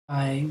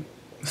Hi,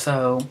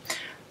 so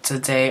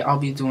today I'll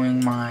be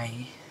doing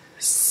my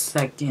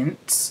second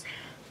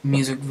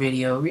music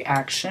video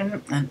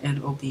reaction, and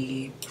it will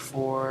be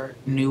for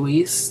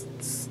newest,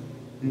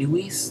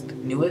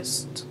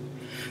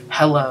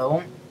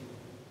 Hello.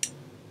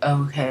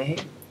 Okay,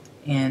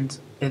 and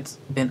it's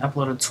been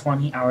uploaded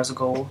 20 hours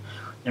ago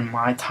in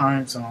my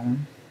time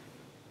zone,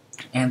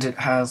 and it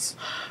has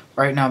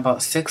right now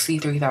about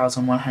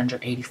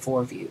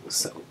 63,184 views,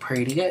 so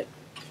pretty good.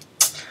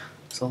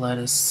 So let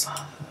us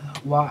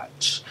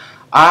watch.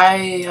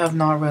 I have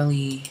not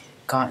really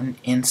gotten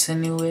into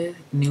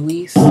New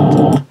East.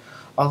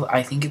 Although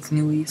I think it's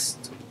New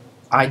East.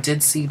 I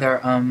did see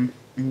their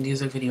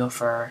music video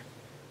for,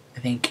 I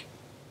think,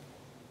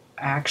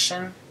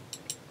 Action.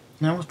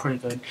 And that was pretty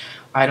good.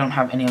 I don't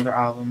have any other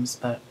albums,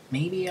 but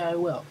maybe I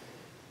will.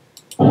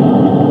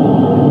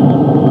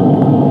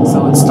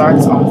 So it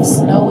starts off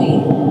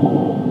snowy.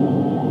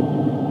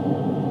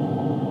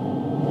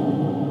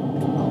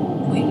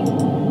 Oh, wait.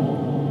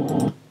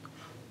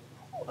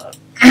 Hold up.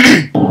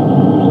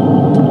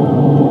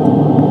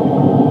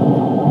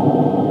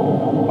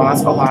 Well,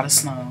 that's a lot of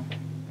snow.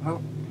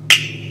 Oh.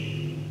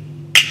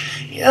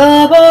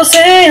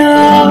 여보세요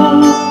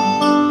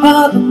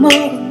밥은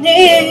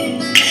먹었니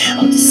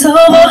어디서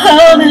뭐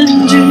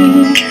하는지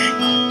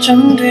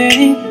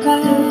걱정되니까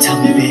Tell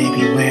me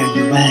baby where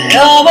you at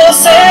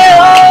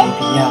여보세요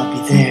Baby I'll be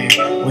there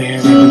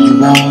Wherever you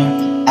are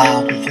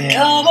I'll be there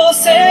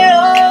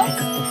여보세요 Pick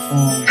up the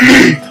phone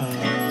Cause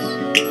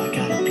I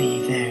gotta be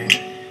there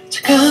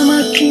차가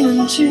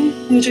막히는지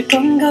늦을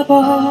건가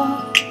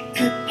봐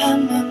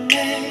급한 맘에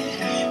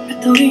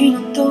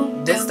배터리는 또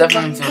This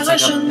definitely feels like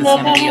it's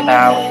gonna be a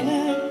ballad.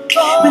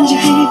 왠지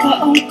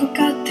비가 올 것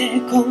같아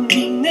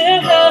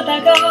고민을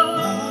하다가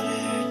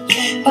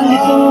빨리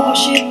보고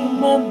싶은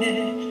맘에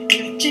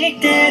일찍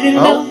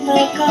데리러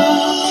나가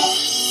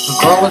The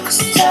girl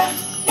looks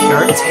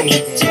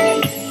irritated.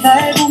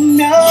 날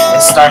보면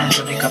It's starting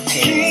to pick up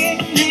pace.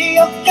 길이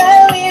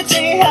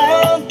엇갈리지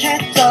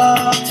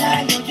않겠다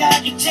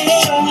달려야겠지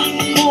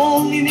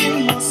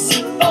몰리는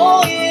모습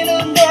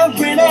보이는데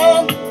왜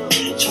난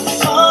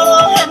전화번호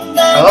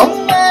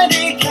한다는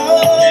말이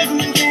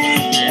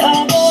결국엔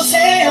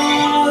여보세요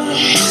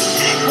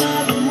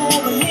밥은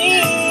먹었니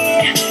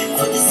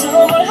어디서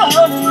뭘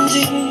하는지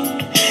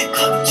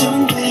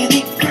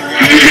걱정되니까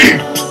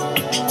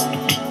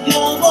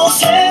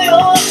여보세요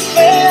왜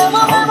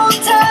아무나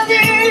못하니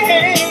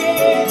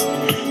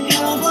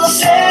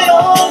여보세요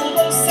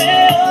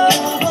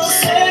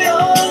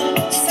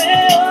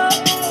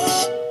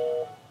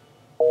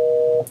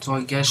So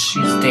I guess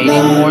she's dating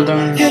more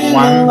than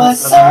one of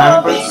the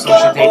members, so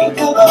she's dating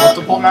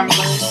multiple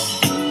members.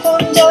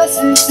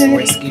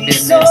 Risky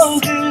business.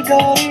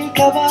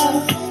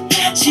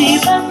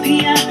 집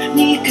앞이야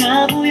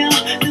네가 보여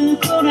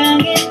누구랑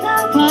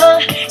있나봐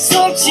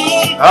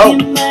솔직히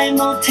말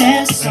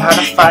못했어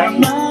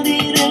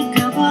어디를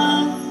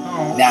가봐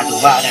나도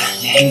알아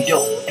내 행동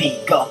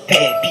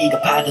비겁해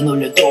비겁하다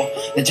놀려도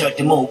난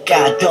절대 못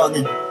가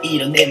너는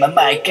이런 내맘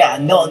말까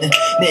너는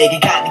내게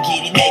가는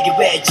길이 내게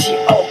왜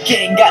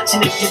지옥행같이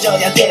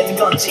느껴져야 되는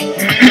건지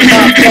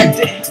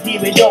안돼 네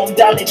외로움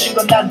달래준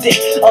건 난데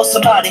어서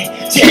말해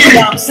제일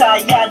아무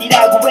사이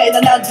아니라고 왜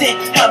난 안돼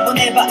한번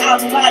해봐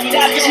아무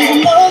말이라도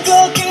지금 너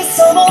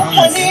거기서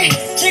뭐하니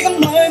지금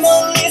널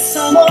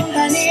멀리서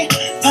뭐하니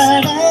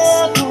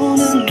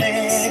바라보는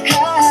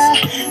내가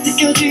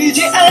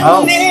느껴지지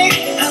않니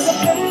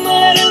하고픈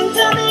말은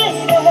다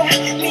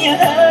내래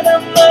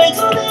미안하단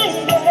말도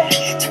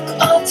내래 자꾸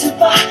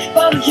어쩌봐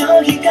바로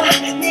여기가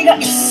네가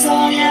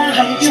있어야 할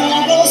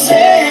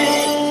여보세요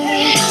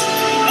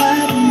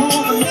밥은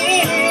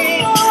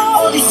먹었니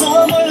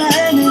어디서 뭘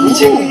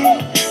하는지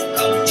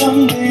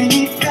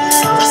걱정되니까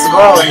This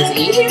girl is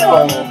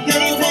evil.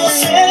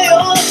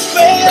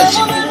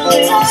 Touching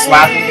people,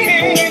 slapping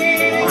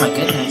people. Oh my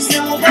goodness.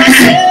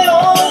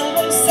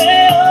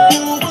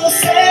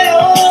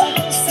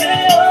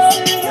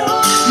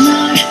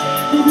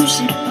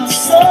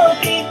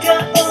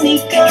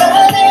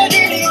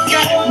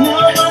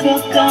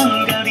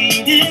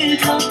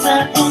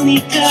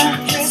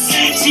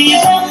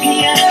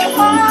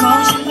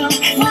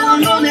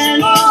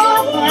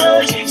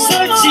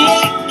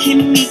 솔직히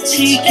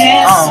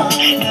미치겠어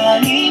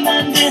너니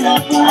만드나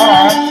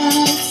봐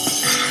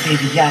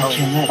Baby, I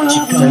can't let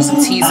you go. There's a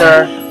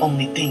teaser. I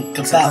only think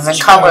It's about in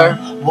you. color.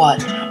 What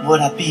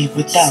would I be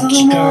without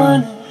you,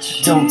 girl?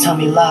 Don't tell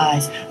me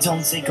lies,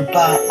 don't say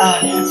goodbye.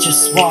 I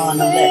just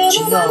wanna let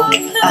you know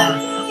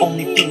I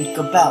only think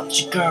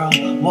about you, girl.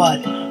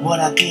 What would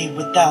I be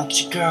without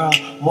you, girl?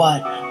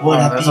 What would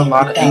I there's be a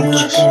lot of without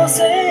English. you, girl?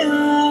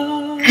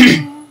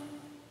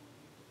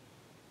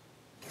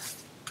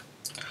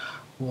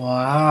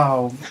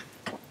 Wow.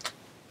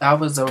 That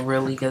was a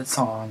really good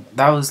song.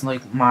 That was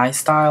like my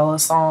style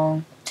of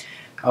song.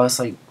 I was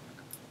like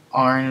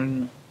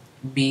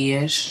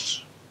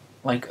R&B-ish,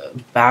 like a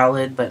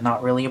ballad, but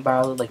not really a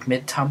ballad, like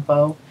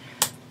mid-tempo.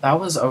 That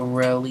was a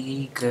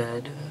really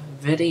good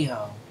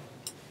video.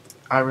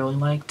 I really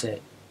liked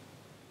it.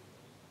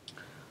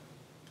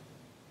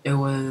 it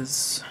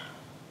was,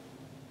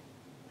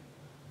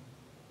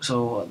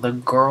 so the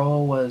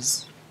girl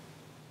was,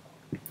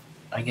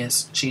 I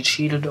guess she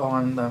cheated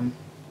on them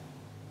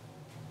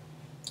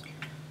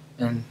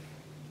and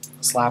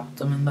slapped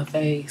them in the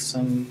face,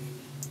 and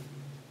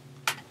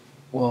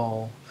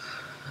well,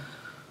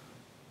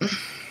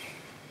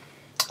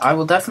 I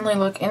will definitely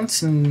look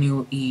into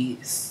New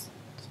East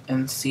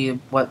and see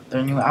what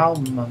their new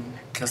album,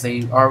 because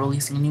they are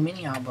releasing a new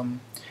mini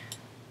album.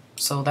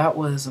 So that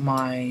was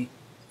my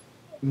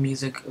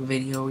music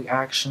video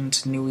reaction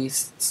to New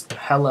East's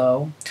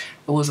Hello.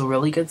 It was a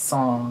really good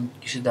song.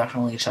 You should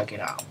definitely check it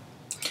out.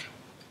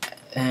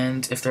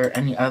 And if there are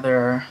any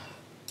other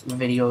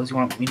videos you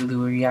want me to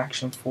do a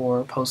reaction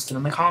for, post it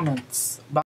in the comments. Bye.